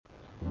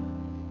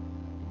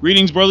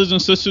Greetings, brothers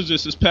and sisters.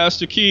 This is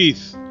Pastor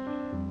Keith,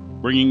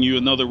 bringing you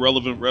another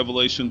Relevant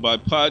Revelation by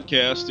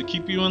podcast to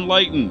keep you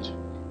enlightened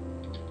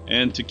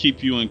and to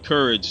keep you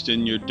encouraged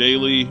in your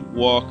daily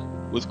walk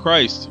with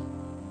Christ.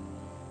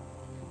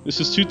 This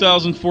is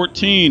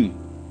 2014,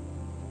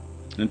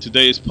 and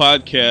today's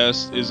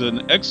podcast is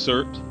an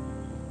excerpt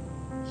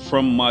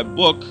from my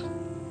book,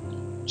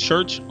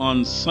 Church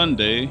on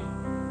Sunday,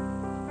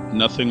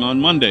 Nothing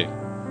on Monday.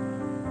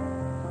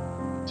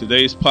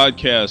 Today's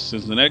podcast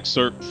is an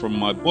excerpt from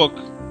my book,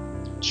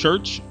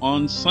 Church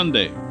on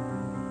Sunday,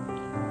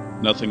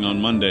 Nothing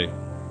on Monday.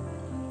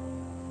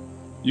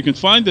 You can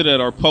find it at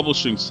our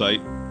publishing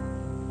site,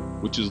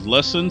 which is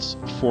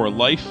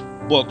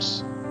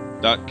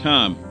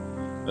lessonsforlifebooks.com.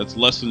 That's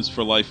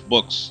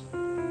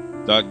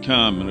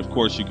lessonsforlifebooks.com. And of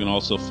course, you can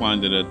also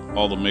find it at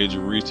all the major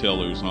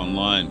retailers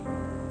online.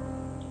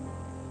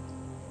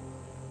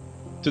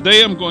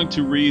 Today I'm going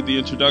to read the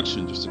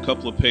introduction, just a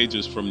couple of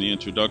pages from the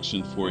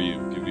introduction for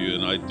you, give you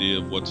an idea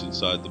of what's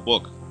inside the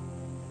book.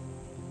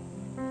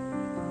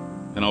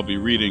 And I'll be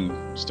reading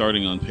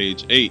starting on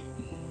page 8.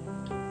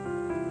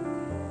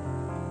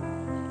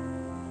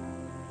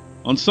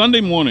 On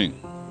Sunday morning,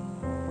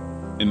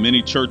 in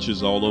many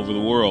churches all over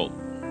the world,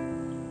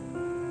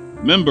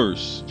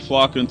 members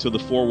flock into the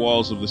four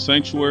walls of the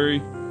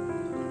sanctuary,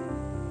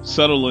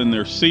 settle in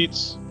their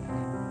seats,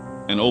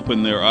 and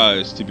open their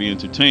eyes to be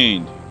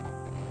entertained,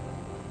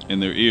 and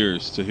their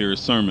ears to hear a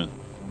sermon.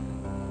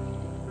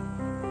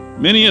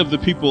 Many of the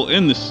people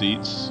in the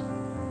seats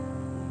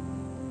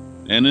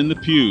and in the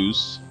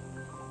pews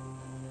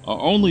are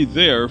only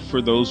there for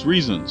those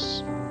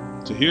reasons,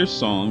 to hear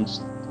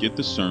songs, get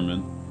the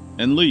sermon,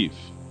 and leave.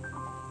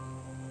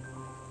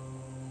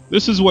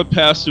 This is what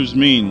pastors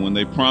mean when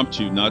they prompt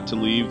you not to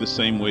leave the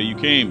same way you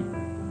came.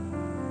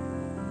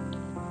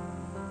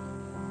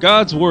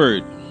 God's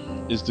Word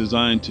is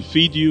designed to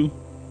feed you,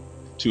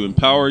 to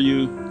empower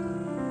you,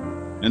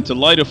 and to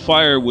light a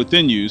fire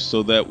within you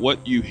so that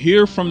what you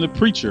hear from the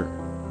preacher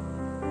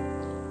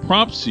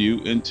prompts you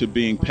into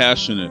being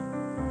passionate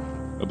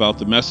about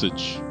the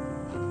message,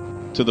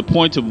 to the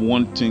point of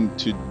wanting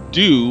to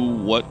do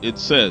what it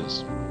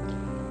says.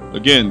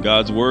 Again,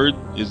 God's Word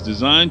is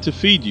designed to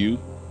feed you,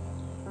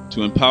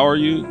 to empower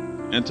you,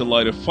 and to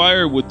light a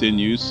fire within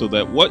you so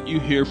that what you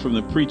hear from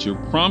the preacher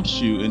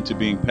prompts you into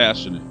being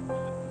passionate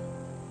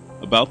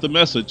about the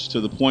message,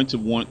 to the point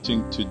of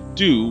wanting to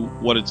do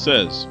what it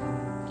says.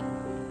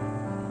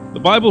 The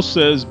Bible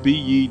says, "Be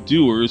ye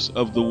doers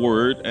of the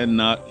word and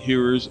not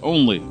hearers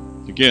only."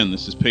 Again,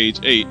 this is page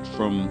 8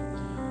 from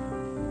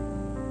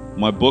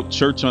my book,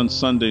 Church on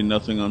Sunday,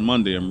 Nothing on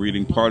Monday. I'm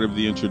reading part of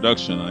the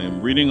introduction. I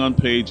am reading on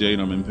page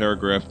 8. I'm in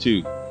paragraph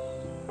 2.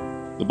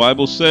 The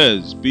Bible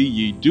says, "Be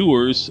ye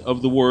doers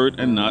of the word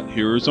and not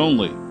hearers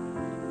only."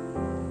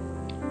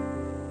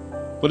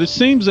 But it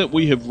seems that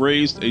we have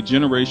raised a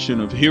generation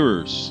of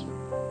hearers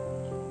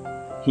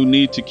who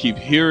need to keep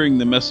hearing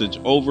the message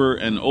over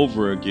and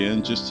over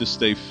again just to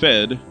stay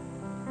fed,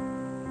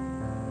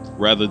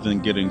 rather than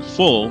getting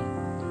full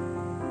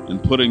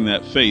and putting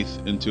that faith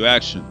into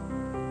action.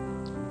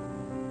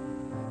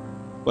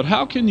 But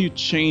how can you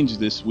change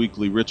this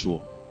weekly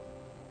ritual?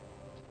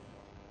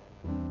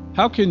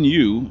 How can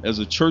you, as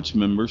a church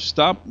member,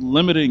 stop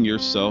limiting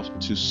yourself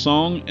to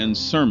song and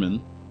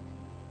sermon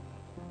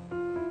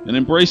and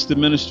embrace the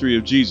ministry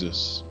of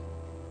Jesus,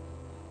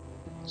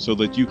 so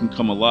that you can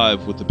come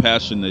alive with the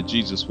passion that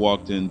Jesus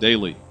walked in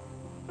daily?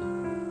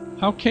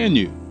 How can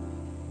you?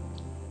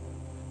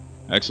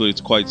 Actually,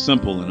 it's quite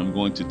simple, and I'm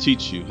going to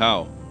teach you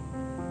how.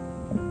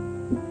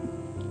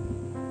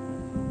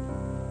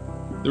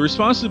 The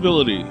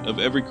responsibility of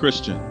every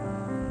Christian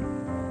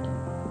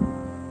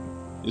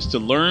is to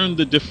learn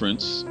the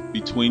difference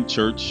between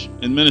church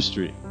and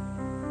ministry,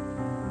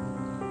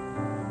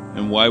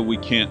 and why we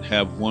can't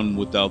have one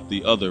without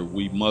the other.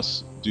 We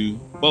must do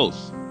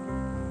both.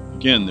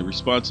 Again, the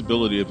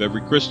responsibility of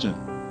every Christian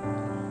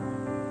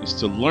is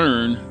to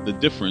learn the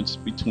difference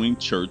between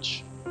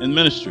church and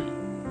ministry,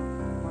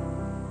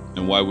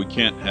 and why we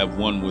can't have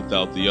one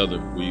without the other.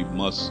 We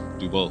must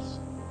do both.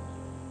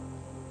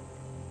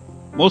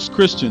 Most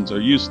Christians are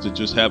used to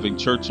just having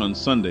church on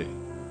Sunday,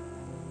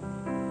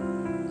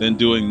 then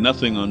doing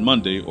nothing on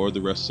Monday or the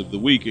rest of the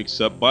week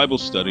except Bible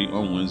study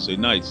on Wednesday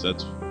nights.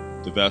 That's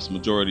the vast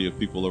majority of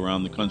people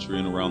around the country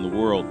and around the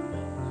world.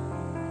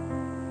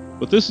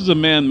 But this is a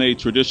man-made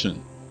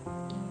tradition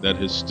that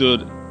has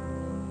stood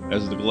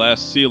as the glass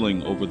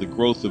ceiling over the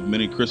growth of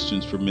many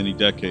Christians for many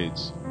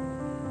decades.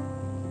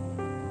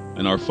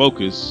 And our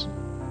focus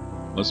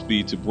must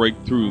be to break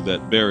through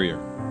that barrier.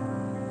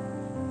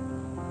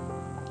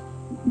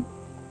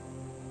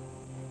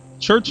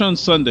 Church on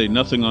Sunday,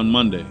 Nothing on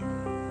Monday.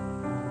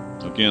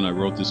 Again, I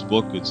wrote this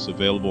book. It's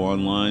available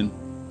online,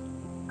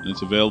 and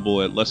it's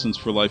available at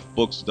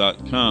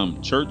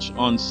lessonsforlifebooks.com. Church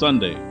on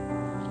Sunday,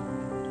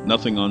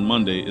 Nothing on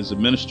Monday is a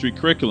ministry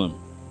curriculum.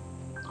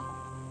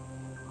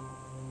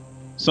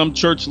 Some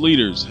church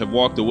leaders have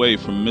walked away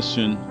from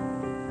mission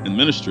and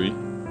ministry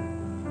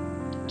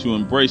to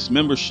embrace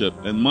membership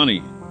and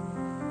money,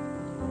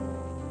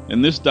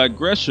 And this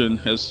digression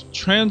has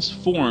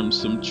transformed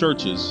some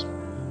churches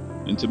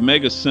into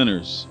mega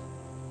centers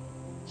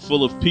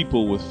full of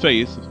people with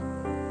faith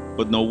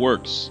but no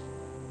works.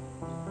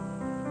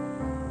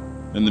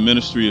 And the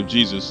ministry of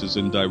Jesus is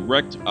in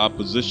direct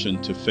opposition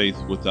to faith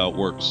without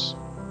works.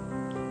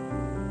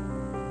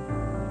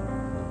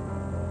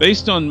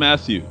 Based on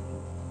Matthew,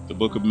 the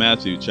book of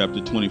Matthew, chapter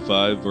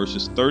 25,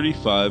 verses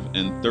 35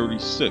 and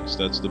 36.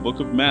 That's the book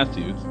of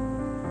Matthew,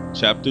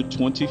 chapter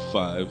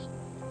 25,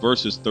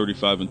 verses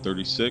 35 and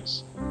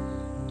 36.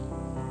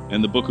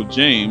 And the book of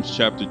James,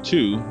 chapter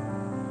 2,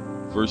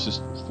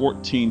 verses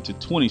 14 to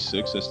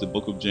 26. That's the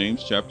book of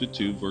James, chapter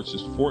 2,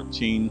 verses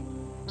 14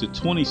 to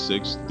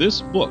 26.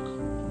 This book,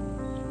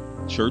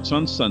 Church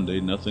on Sunday,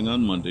 Nothing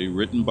on Monday,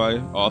 written by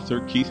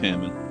author Keith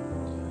Hammond.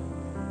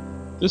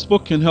 This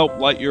book can help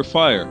light your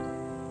fire,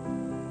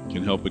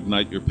 can help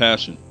ignite your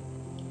passion,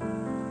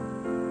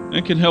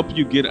 and can help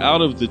you get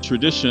out of the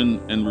tradition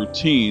and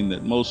routine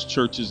that most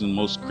churches and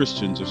most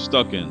Christians are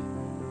stuck in.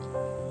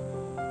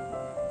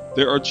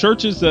 There are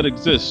churches that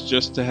exist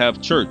just to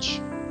have church.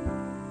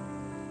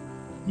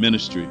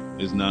 Ministry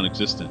is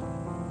non-existent.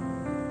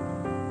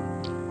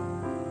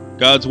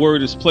 God's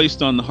word is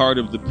placed on the heart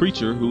of the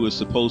preacher who is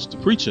supposed to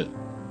preach it.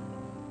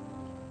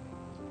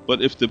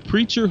 But if the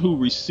preacher who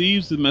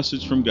receives the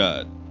message from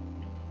God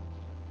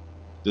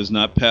does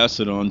not pass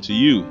it on to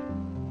you,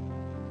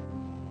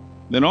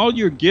 then all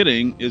you're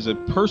getting is a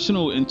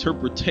personal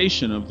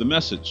interpretation of the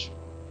message,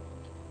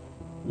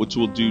 which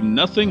will do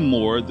nothing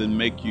more than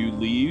make you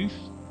leave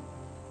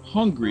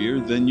hungrier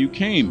than you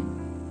came,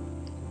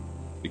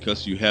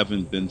 because you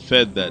haven't been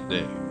fed that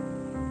day.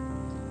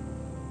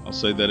 I'll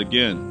say that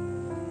again.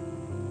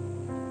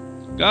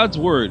 God's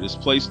word is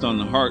placed on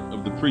the heart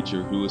of the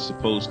preacher who is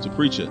supposed to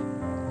preach it.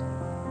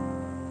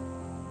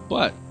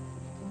 But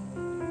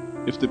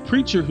if the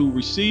preacher who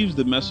receives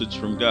the message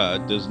from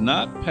God does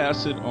not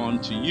pass it on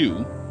to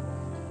you,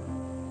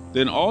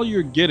 then all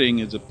you're getting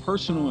is a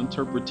personal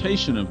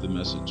interpretation of the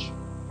message,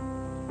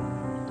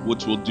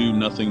 which will do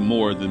nothing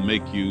more than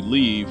make you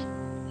leave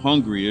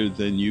hungrier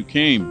than you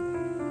came,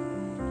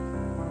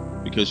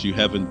 because you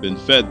haven't been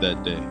fed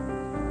that day.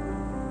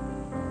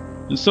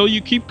 And so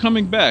you keep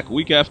coming back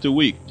week after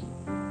week,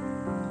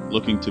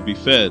 looking to be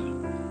fed,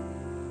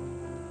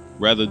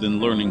 rather than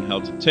learning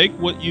how to take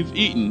what you've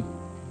eaten,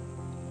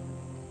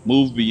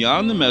 move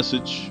beyond the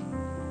message,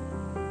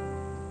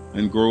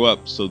 and grow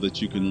up so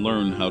that you can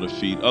learn how to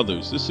feed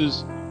others. This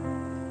is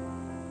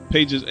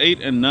pages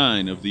 8 and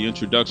 9 of the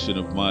introduction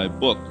of my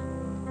book,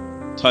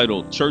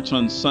 titled Church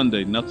on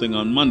Sunday, Nothing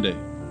on Monday.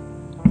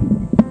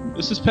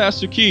 This is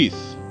Pastor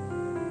Keith.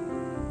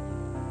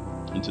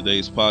 In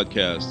today's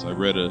podcast, I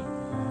read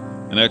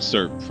an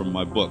excerpt from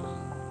my book,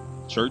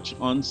 Church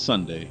on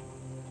Sunday,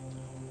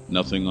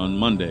 Nothing on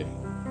Monday.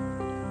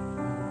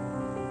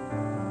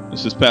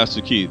 This is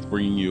Pastor Keith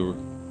bringing you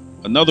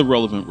another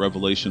relevant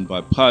revelation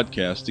by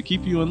podcast to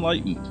keep you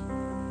enlightened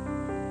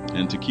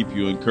and to keep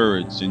you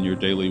encouraged in your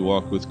daily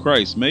walk with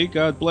Christ. May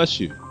God bless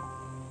you,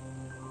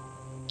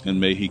 and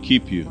may He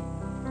keep you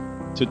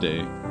today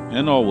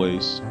and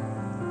always.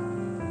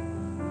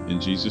 In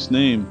Jesus'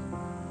 name,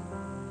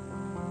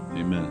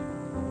 amen.